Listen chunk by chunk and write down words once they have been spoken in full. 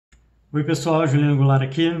Oi pessoal, Juliano Goulart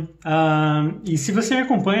aqui. E se você me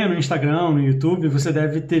acompanha no Instagram, no YouTube, você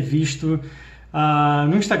deve ter visto,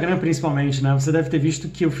 no Instagram principalmente, né? Você deve ter visto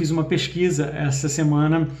que eu fiz uma pesquisa essa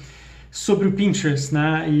semana sobre o Pinterest,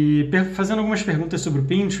 né? E fazendo algumas perguntas sobre o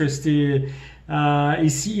Pinterest. E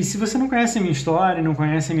se você não conhece a minha história, não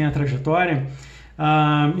conhece a minha trajetória,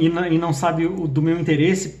 e não sabe do meu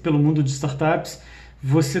interesse pelo mundo de startups,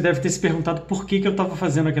 você deve ter se perguntado por que eu estava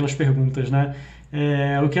fazendo aquelas perguntas, né?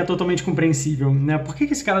 O que é totalmente compreensível, né? Por que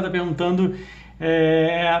esse cara está perguntando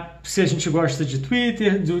se a gente gosta de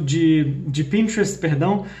Twitter, de Pinterest,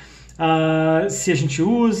 perdão, se a gente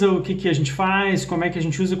usa, o que a gente faz, como é que a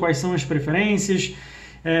gente usa, quais são as preferências,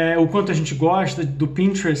 o quanto a gente gosta do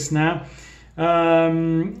Pinterest, né?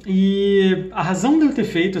 E a razão de eu ter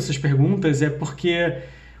feito essas perguntas é porque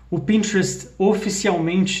o Pinterest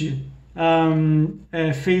oficialmente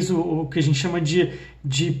fez o que a gente chama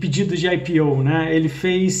de pedido de IPO, né? Ele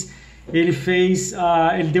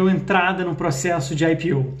deu entrada no processo de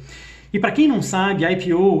IPO. E para quem não sabe,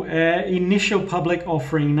 IPO é Initial Public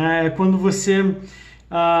Offering, né? É quando você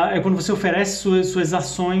oferece suas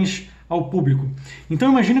ações ao público.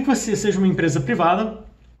 Então imagine que você seja uma empresa privada,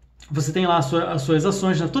 você tem lá as suas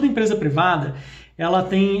ações, né? Toda empresa privada ela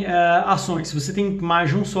tem ações. Se você tem mais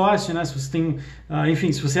de um sócio, né? Se você tem,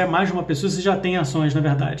 enfim, se você é mais de uma pessoa, você já tem ações, na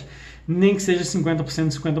verdade. Nem que seja 50%,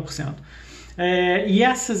 50%. E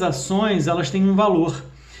essas ações, elas têm um valor,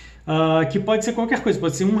 que pode ser qualquer coisa,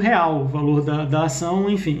 pode ser R$1 o valor da ação,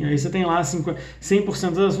 enfim. Aí você tem lá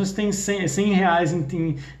 100% das ações, você tem 100 reais,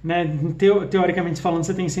 né? Teoricamente falando,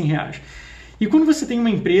 você tem 100 reais. E quando você tem uma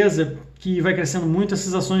empresa que vai crescendo muito,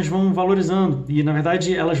 essas ações vão valorizando e, na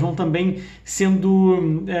verdade, elas vão também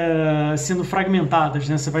sendo fragmentadas,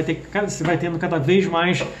 né? Você vai tendo cada vez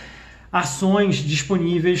mais ações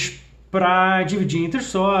disponíveis para dividir entre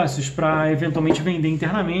sócios, para eventualmente vender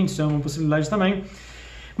internamente, isso é uma possibilidade também.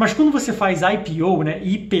 Mas quando você faz IPO, né,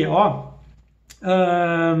 IPO,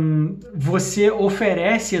 você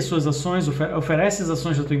oferece as suas ações, oferece as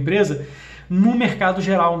ações da tua empresa no mercado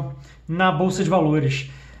geral, na bolsa de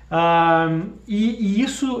valores. E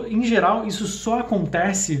isso, em geral, isso só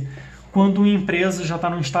acontece quando uma empresa já está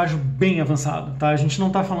num estágio bem avançado, tá? A gente não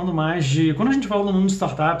está falando mais de... Quando a gente fala no mundo de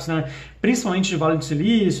startups, né, principalmente de Vale do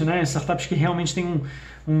Silício, né, startups que realmente têm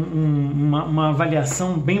uma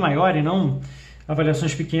avaliação bem maior e não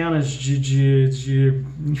avaliações pequenas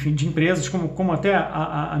enfim, de empresas como até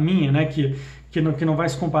a minha, né, que não vai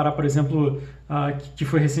se comparar, por exemplo, que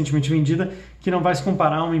foi recentemente vendida, que não vai se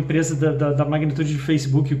comparar a uma empresa da magnitude de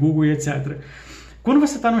Facebook, Google e etc. Quando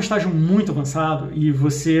você está num estágio muito avançado e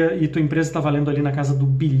tua empresa está valendo ali na casa do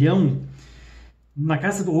bilhão,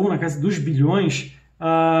 ou na casa dos bilhões,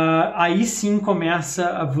 aí sim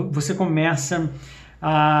você começa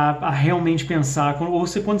a realmente pensar, quando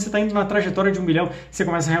você está indo na trajetória de 1 bilhão, você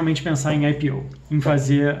começa a realmente pensar em IPO,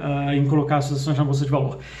 em colocar as suas ações na bolsa de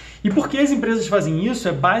valor. E por que as empresas fazem isso?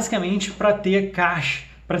 É basicamente para ter cash,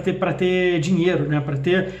 para ter dinheiro, né?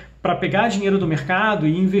 Para pegar dinheiro do mercado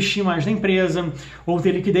e investir mais na empresa, ou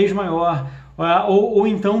ter liquidez maior, ou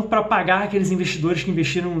então para pagar aqueles investidores que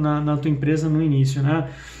investiram na tua empresa no início, né?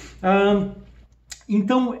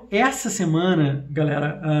 Então, essa semana,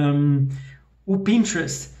 galera, o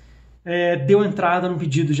Pinterest deu entrada no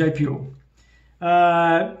pedido de IPO.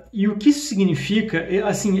 E o que isso significa,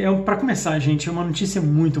 assim, para começar, gente, é uma notícia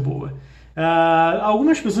muito boa.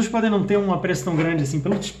 Algumas pessoas podem não ter um apreço tão grande assim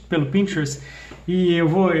pelo Pinterest, e eu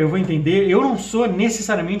vou entender. Eu não sou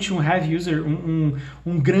necessariamente um heavy user,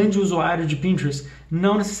 um grande usuário de Pinterest,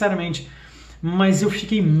 não necessariamente, mas eu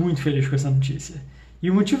fiquei muito feliz com essa notícia. E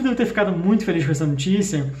o motivo de eu ter ficado muito feliz com essa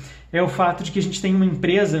notícia é o fato de que a gente tem uma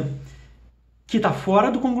empresa que está fora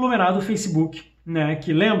do conglomerado Facebook, né?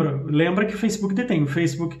 Que lembra que o Facebook detém o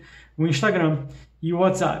Facebook, o Instagram e o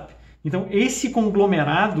WhatsApp. Então, esse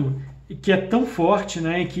conglomerado que é tão forte,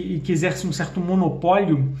 né, e que exerce um certo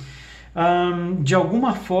monopólio, de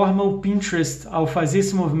alguma forma o Pinterest, ao fazer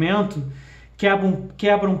esse movimento,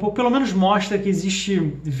 quebra um pouco, pelo menos mostra que existe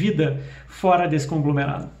vida fora desse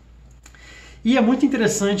conglomerado. E é muito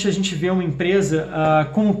interessante a gente ver uma empresa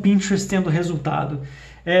como o Pinterest tendo resultado.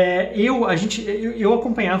 Eu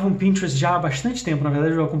acompanhava um Pinterest já há bastante tempo, na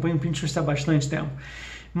verdade eu acompanho o Pinterest há bastante tempo,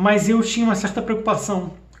 mas eu tinha uma certa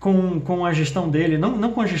preocupação com a gestão dele,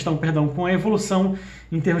 não com a gestão, perdão, com a evolução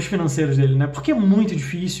em termos financeiros dele, né? Porque é muito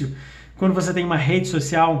difícil, quando você tem uma rede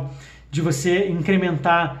social, de você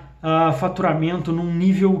incrementar faturamento num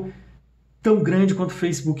nível tão grande quanto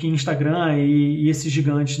Facebook e Instagram e esses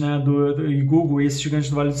gigantes, né, e Google e esses gigantes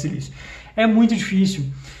do Vale do Silício. É muito difícil.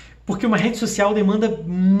 Porque uma rede social demanda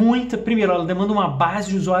primeiro, ela demanda uma base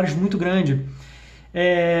de usuários muito grande.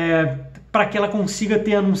 para que ela consiga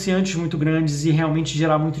ter anunciantes muito grandes e realmente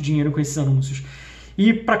gerar muito dinheiro com esses anúncios.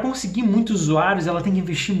 E para conseguir muitos usuários, ela tem que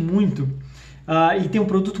investir muito e tem um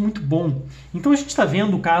produto muito bom. Então a gente está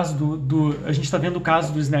vendo o caso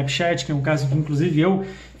do Snapchat, que é um caso que inclusive eu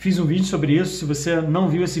fiz um vídeo sobre isso. Se você não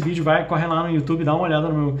viu esse vídeo, corre lá no YouTube, dá uma olhada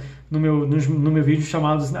no meu vídeo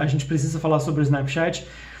chamado A gente precisa falar sobre o Snapchat.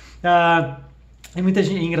 E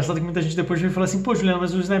é engraçado que muita gente depois veio falar assim, pô, Juliano,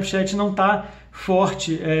 mas o Snapchat não está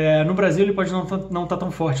forte. No Brasil ele pode não tá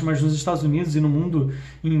tão forte, mas nos Estados Unidos e no mundo,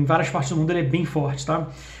 em várias partes do mundo, ele é bem forte, tá?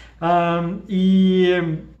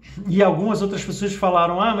 E algumas outras pessoas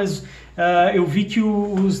falaram, mas eu vi que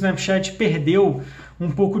o Snapchat perdeu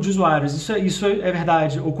um pouco de usuários. Isso é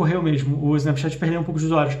verdade, ocorreu mesmo. O Snapchat perdeu um pouco de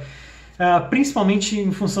usuários. Principalmente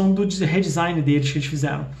em função do redesign deles que eles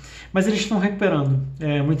fizeram. Mas eles estão recuperando.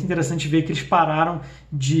 É muito interessante ver que eles pararam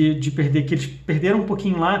de perder, que eles perderam um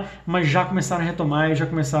pouquinho lá, mas já começaram a retomar e já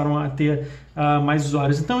começaram a ter mais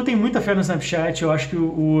usuários. Então eu tenho muita fé no Snapchat. Eu acho que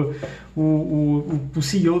o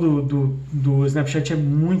CEO do Snapchat é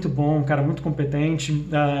muito bom, um cara muito competente,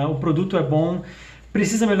 o produto é bom.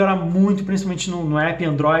 Precisa melhorar muito, principalmente no app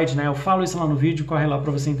Android, né? Eu falo isso lá no vídeo, corre lá para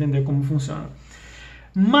você entender como funciona.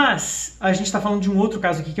 Mas a gente está falando de um outro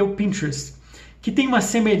caso aqui, que é o Pinterest, que tem uma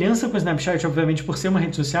semelhança com o Snapchat, obviamente, por ser uma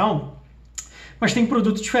rede social, mas tem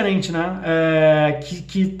produto diferente, né?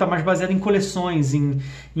 Que está mais baseado em coleções,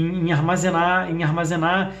 em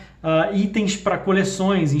armazenar itens para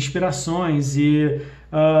coleções, inspirações e,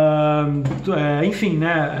 enfim,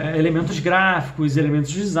 né? Elementos gráficos, elementos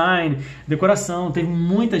de design, decoração. Teve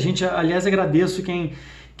muita gente, aliás, agradeço quem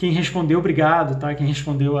respondeu, obrigado, tá? Quem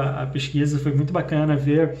respondeu a pesquisa, foi muito bacana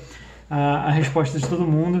ver a resposta de todo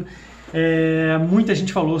mundo. Muita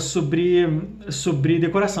gente falou sobre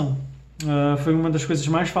decoração. Foi uma das coisas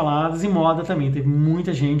mais faladas, e moda também. Teve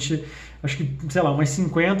muita gente, acho que, sei lá, umas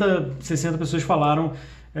 50, 60 pessoas falaram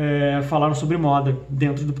sobre moda,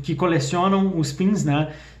 dentro do que colecionam os pins, né?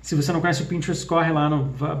 Se você não conhece o Pinterest, corre lá,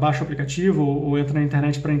 baixa o aplicativo ou entra na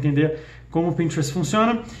internet para entender como o Pinterest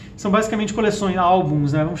funciona. São basicamente coleções,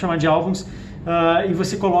 álbuns, né? Vamos chamar de álbuns, e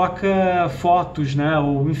você coloca fotos, né?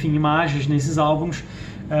 Ou, enfim, imagens nesses álbuns.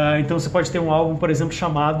 Então você pode ter um álbum, por exemplo,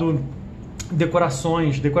 chamado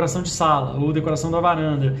decorações, decoração de sala ou decoração da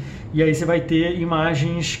varanda, e aí você vai ter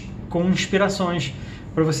imagens com inspirações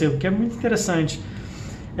para você, o que é muito interessante.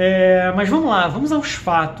 Mas vamos lá, vamos aos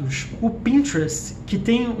fatos. O Pinterest,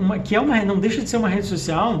 não deixa de ser uma rede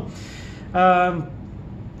social,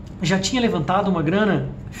 já tinha levantado uma grana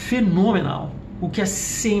fenomenal, o que é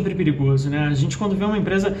sempre perigoso, né? A gente, quando vê uma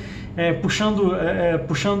empresa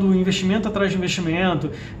puxando investimento atrás de investimento,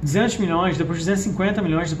 200 milhões, depois 250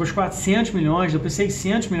 milhões, depois 400 milhões, depois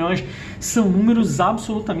 600 milhões, são números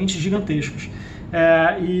absolutamente gigantescos.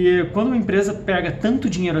 E quando uma empresa pega tanto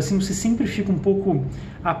dinheiro assim, você sempre fica um pouco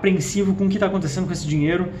apreensivo com o que está acontecendo com esse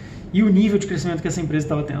dinheiro e o nível de crescimento que essa empresa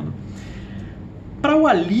estava tendo. Para o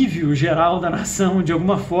alívio geral da nação, de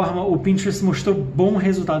alguma forma, o Pinterest mostrou bom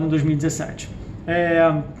resultado em 2017.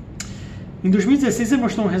 Em 2016 ele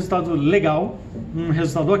mostrou um resultado legal, um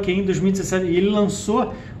resultado ok. Em 2017 ele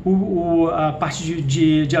lançou a parte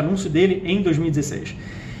de anúncio dele em 2016.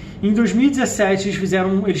 Em 2017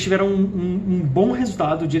 eles tiveram um bom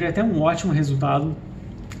resultado, eu diria até um ótimo resultado,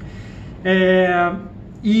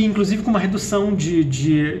 e inclusive com uma redução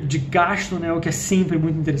de gasto, né, o que é sempre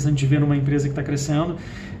muito interessante de ver numa empresa que está crescendo.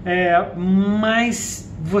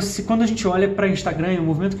 Mas quando a gente olha para o Instagram, o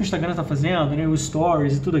movimento que o Instagram está fazendo, né, os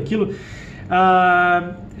stories e tudo aquilo,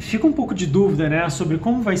 fica um pouco de dúvida, né, sobre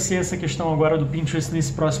como vai ser essa questão agora do Pinterest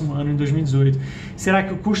nesse próximo ano, em 2018. Será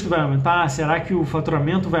que o custo vai aumentar? Será que o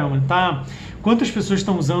faturamento vai aumentar? Quantas pessoas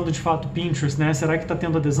estão usando de fato o Pinterest, né? Será que está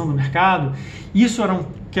tendo adesão no mercado? Isso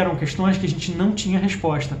eram questões que a gente não tinha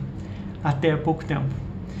resposta até há pouco tempo.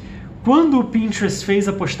 Quando o Pinterest fez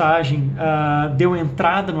a postagem, deu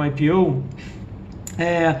entrada no IPO,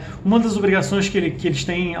 uma das obrigações que eles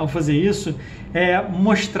têm ao fazer isso é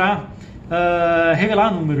mostrar,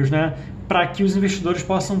 revelar números, né, para que os investidores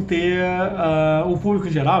possam ter, o público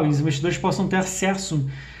em geral, e os investidores possam ter acesso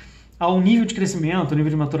ao nível de crescimento, ao nível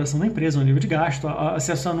de maturação da empresa, ao nível de gasto,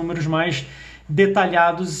 acesso a números mais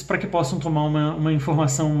detalhados para que possam tomar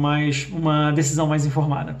uma decisão mais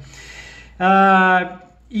informada.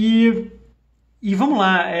 E vamos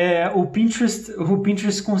lá, o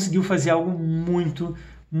Pinterest conseguiu fazer algo muito,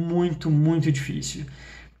 muito, muito difícil.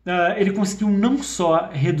 Ele conseguiu não só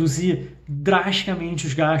reduzir drasticamente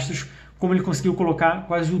os gastos, como ele conseguiu colocar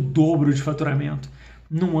quase o dobro de faturamento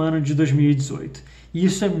no ano de 2018. E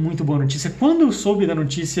isso é muito boa notícia. Quando eu soube da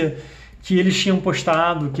notícia que eles tinham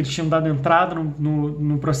postado, que eles tinham dado entrada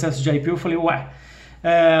no processo de IPO, eu falei,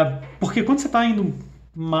 Porque quando você está indo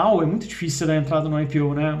mal, é muito difícil você dar entrada no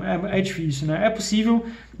IPO, né? É difícil, né? É possível,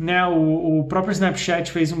 né? O próprio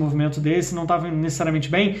Snapchat fez um movimento desse, não estava necessariamente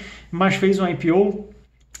bem, mas fez um IPO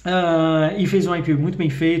e fez um IPO muito bem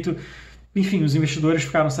feito. Enfim, os investidores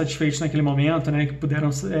ficaram satisfeitos naquele momento, né? Que puderam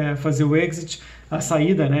fazer o exit, a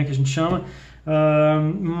saída, né? Que a gente chama.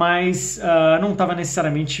 Mas não estava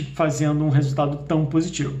necessariamente fazendo um resultado tão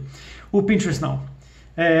positivo. O Pinterest não.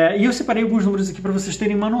 E eu separei alguns números aqui para vocês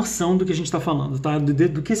terem uma noção do que a gente está falando, tá?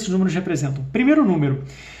 Do que esses números representam. Primeiro número,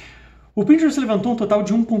 o Pinterest levantou um total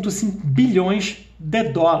de 1,5 bilhões de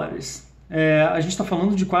dólares. A gente está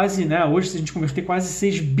falando de quase, né? Hoje, se a gente converter, quase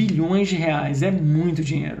 6 bilhões de reais. É muito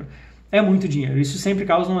dinheiro. É muito dinheiro. Isso sempre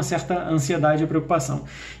causa uma certa ansiedade e preocupação.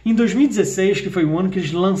 Em 2016, que foi o ano que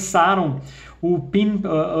eles lançaram o pin,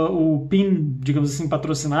 digamos assim,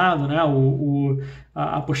 patrocinado, né?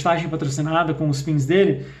 A postagem patrocinada com os pins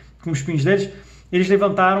deles, eles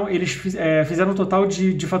fizeram um total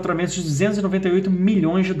de faturamentos de 298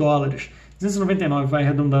 milhões de dólares. 299, vai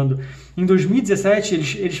arredondando. Em 2017,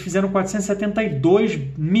 eles fizeram 472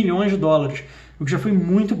 milhões de dólares, o que já foi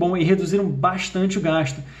muito bom, e reduziram bastante o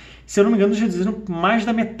gasto. Se eu não me engano, eles reduziram mais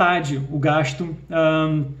da metade o gasto.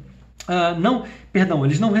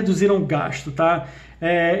 Eles não reduziram o gasto, tá?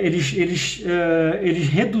 Eles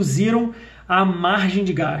reduziram a margem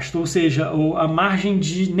de gasto, ou seja, a margem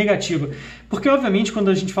de negativa. Porque, obviamente, quando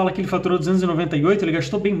a gente fala que ele faturou 298, ele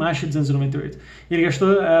gastou bem mais que 298. Ele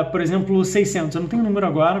gastou, por exemplo, 600. Eu não tenho o número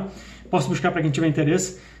agora, posso buscar para quem tiver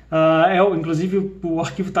interesse. Inclusive, o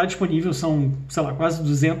arquivo está disponível, são, sei lá, quase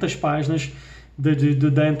 200 páginas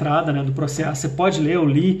da entrada, né, do processo. Você pode ler, eu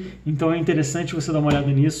li, então é interessante você dar uma olhada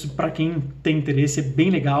nisso. Para quem tem interesse, é bem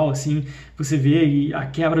legal, assim, você vê e a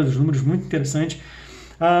quebra dos números, muito interessante.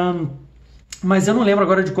 Mas eu não lembro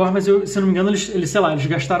agora de cor, mas se eu não me engano, eles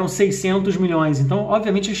gastaram 600 milhões. Então,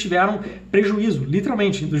 obviamente, eles tiveram prejuízo,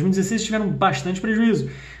 literalmente. Em 2016, eles tiveram bastante prejuízo.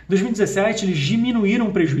 Em 2017, eles diminuíram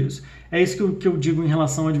o prejuízo. É isso que eu digo em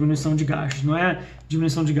relação à diminuição de gastos. Não é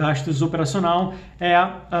diminuição de gastos operacional,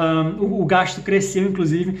 o gasto cresceu,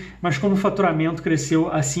 inclusive, mas como o faturamento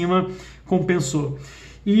cresceu acima, compensou.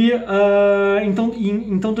 Então,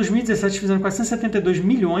 em 2017, fizeram 472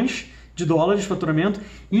 milhões de dólares de faturamento,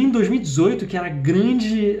 e em 2018, que era a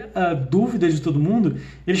grande dúvida de todo mundo,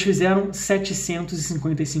 eles fizeram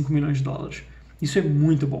 755 milhões de dólares. Isso é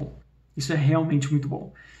muito bom. Isso é realmente muito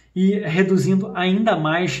bom. E reduzindo ainda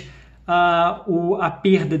mais a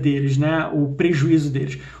perda deles, né? O prejuízo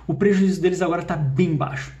deles. O prejuízo deles agora está bem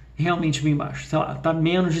baixo, realmente bem baixo. Sei lá, está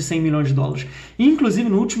menos de 100 milhões de dólares. E, inclusive,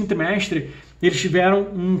 no último trimestre, eles tiveram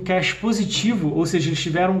um cash positivo, ou seja, eles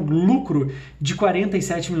tiveram um lucro de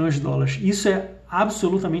 47 milhões de dólares. Isso é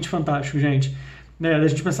absolutamente fantástico, gente. A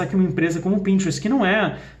gente pensar que uma empresa como o Pinterest, que não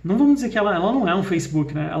vamos dizer que ela não é um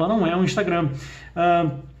Facebook, né? Ela não é um Instagram.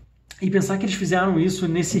 E pensar que eles fizeram isso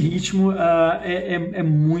nesse ritmo é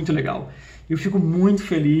muito legal. Eu fico muito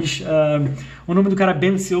feliz. O nome do cara é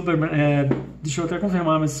Ben Silverman. Deixa eu até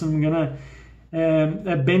confirmar, mas se não me engano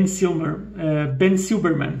é Ben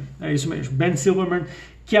Silverman. É isso mesmo. Ben Silverman,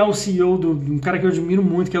 que é o CEO um cara que eu admiro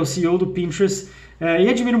muito, que é o CEO do Pinterest. E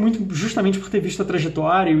admiro muito justamente por ter visto a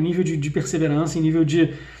trajetória e o nível de perseverança e nível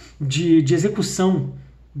de execução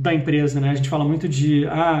da empresa, né? A gente fala muito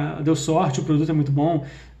deu sorte, o produto é muito bom.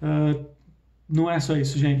 Não é só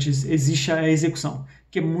isso, gente. Existe a execução,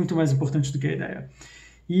 que é muito mais importante do que a ideia.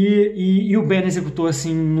 E o Ben executou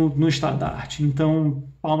assim no estado da arte. Então,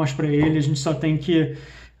 palmas para ele. A gente só tem que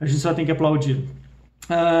aplaudir.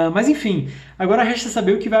 Mas enfim, agora resta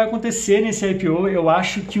saber o que vai acontecer nesse IPO. Eu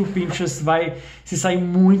acho que o Pinterest vai se sair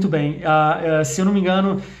muito bem. Se eu não me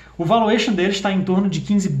engano, o valuation dele está em torno de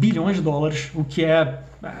 15 bilhões de dólares, o que é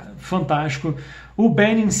fantástico. O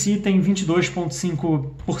Ben em si tem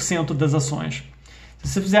 22,5% das ações.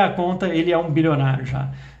 Se você fizer a conta, ele é um bilionário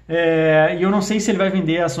já. E eu não sei se ele vai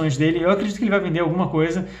vender ações dele. Eu acredito que ele vai vender alguma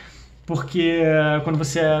coisa, porque quando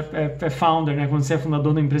você é founder, né? Quando você é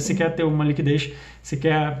fundador da empresa, você quer ter uma liquidez, você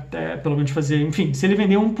quer pelo menos fazer... Enfim, se ele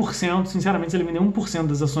vender 1%, sinceramente, se ele vender 1%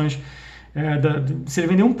 das ações... se ele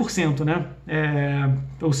vender 1%, né?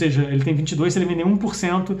 Ou seja, ele tem 22%, se ele vender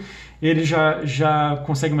 1%, ele já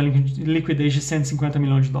consegue uma liquidez de 150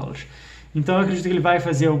 milhões de dólares. Então eu acredito que ele vai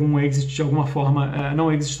fazer algum exit de alguma forma, não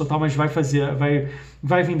exit total, mas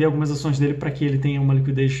vai vender algumas ações dele para que ele tenha uma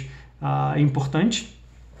liquidez importante.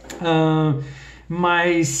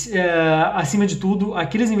 Mas, acima de tudo,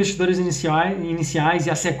 aqueles investidores iniciais e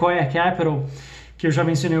a Sequoia Capital, que eu já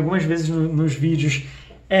mencionei algumas vezes nos vídeos,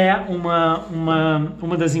 é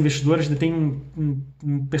uma das investidoras, tem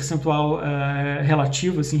um percentual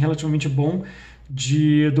relativo, assim, relativamente bom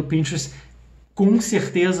do Pinterest. com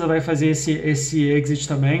certeza vai fazer esse exit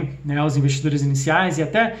também, né? Os investidores iniciais e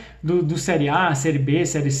até do Série A, Série B,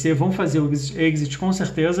 Série C vão fazer o exit com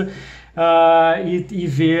certeza e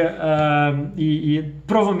ver e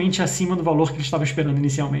provavelmente acima do valor que eles estavam esperando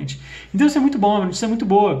inicialmente. Então isso é muito bom, isso é muito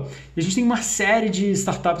boa. E a gente tem uma série de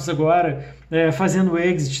startups agora fazendo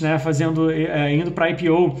exit, né? Indo para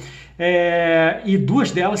IPO. E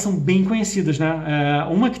duas delas são bem conhecidas, né?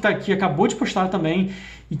 Uma que acabou de postar também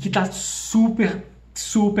e que está super,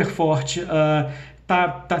 super forte, tá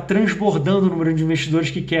transbordando o número de investidores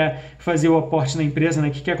que quer fazer o aporte na empresa, né?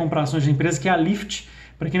 Que quer comprar ações da empresa, que é a Lyft.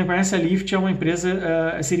 Para quem não conhece, a Lyft é uma empresa,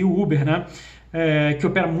 seria o Uber, né? Que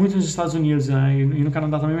opera muito nos Estados Unidos, né? E no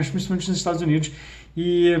Canadá também, mas principalmente nos Estados Unidos.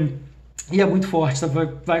 E é muito forte, sabe?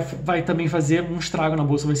 Vai também fazer um estrago na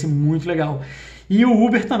bolsa, vai ser muito legal. E o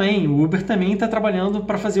Uber também está trabalhando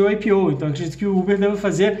para fazer o IPO, então acredito que o Uber deve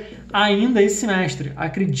fazer ainda esse semestre.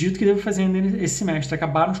 Acredito que deve fazer ainda esse semestre.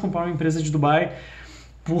 Acabaram de comprar uma empresa de Dubai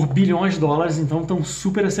por bilhões de dólares, então estão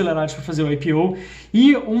super acelerados para fazer o IPO.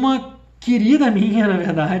 E uma querida minha, na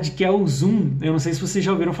verdade, que é o Zoom. Eu não sei se vocês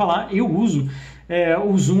já ouviram falar, eu uso.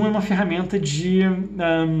 O Zoom é uma ferramenta de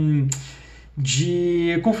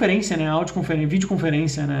conferência, né? Audioconferência,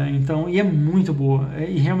 videoconferência, né? Então, e é muito boa,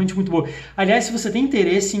 e realmente muito boa. Aliás, se você tem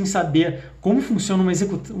interesse em saber como funciona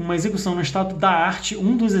uma execução no estado da arte,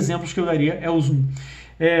 um dos exemplos que eu daria é o Zoom.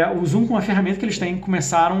 O Zoom, com a ferramenta que eles têm,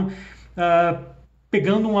 começaram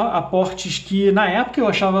pegando aportes que na época eu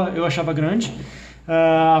achava grande,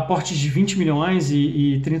 aportes de 20 milhões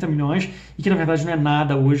e 30 milhões, e que na verdade não é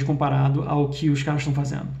nada hoje comparado ao que os caras estão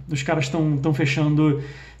fazendo. Os caras estão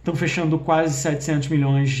fechando quase 700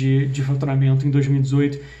 milhões de faturamento em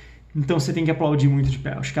 2018, então você tem que aplaudir muito de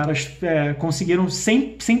pé. Os caras conseguiram,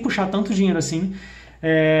 sem puxar tanto dinheiro assim,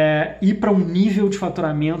 ir para um nível de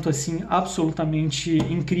faturamento assim absolutamente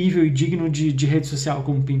incrível e digno de rede social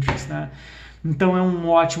como o Pinterest, né? Então é um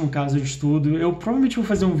ótimo caso de estudo. Eu provavelmente vou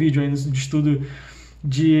fazer um vídeo ainda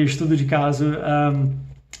de estudo de caso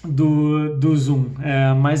do Zoom,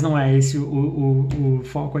 mas não é esse o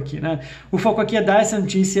foco aqui, né? O foco aqui é dar essa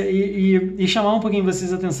notícia e chamar um pouquinho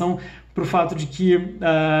vocês a atenção para o fato de que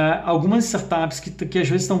algumas startups que às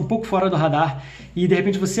vezes estão um pouco fora do radar e de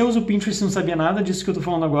repente você usa o Pinterest e não sabia nada disso que eu estou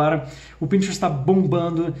falando agora. O Pinterest está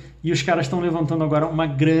bombando e os caras estão levantando agora uma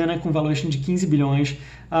grana com valuation de 15 bilhões.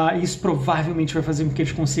 Isso provavelmente vai fazer com que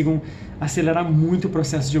eles consigam acelerar muito o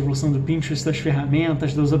processo de evolução do Pinterest, das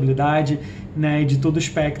ferramentas, da usabilidade, né, e de todo o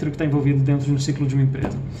espectro que está envolvido dentro de um ciclo de uma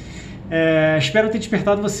empresa. Espero ter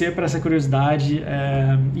despertado você para essa curiosidade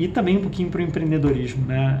e também um pouquinho para o empreendedorismo,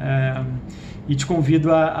 né? E te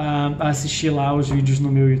convido a assistir lá os vídeos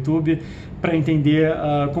no meu YouTube para entender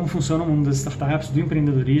como funciona o mundo das startups, do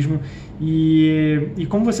empreendedorismo e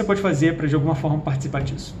como você pode fazer para de alguma forma participar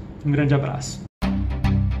disso. Um grande abraço.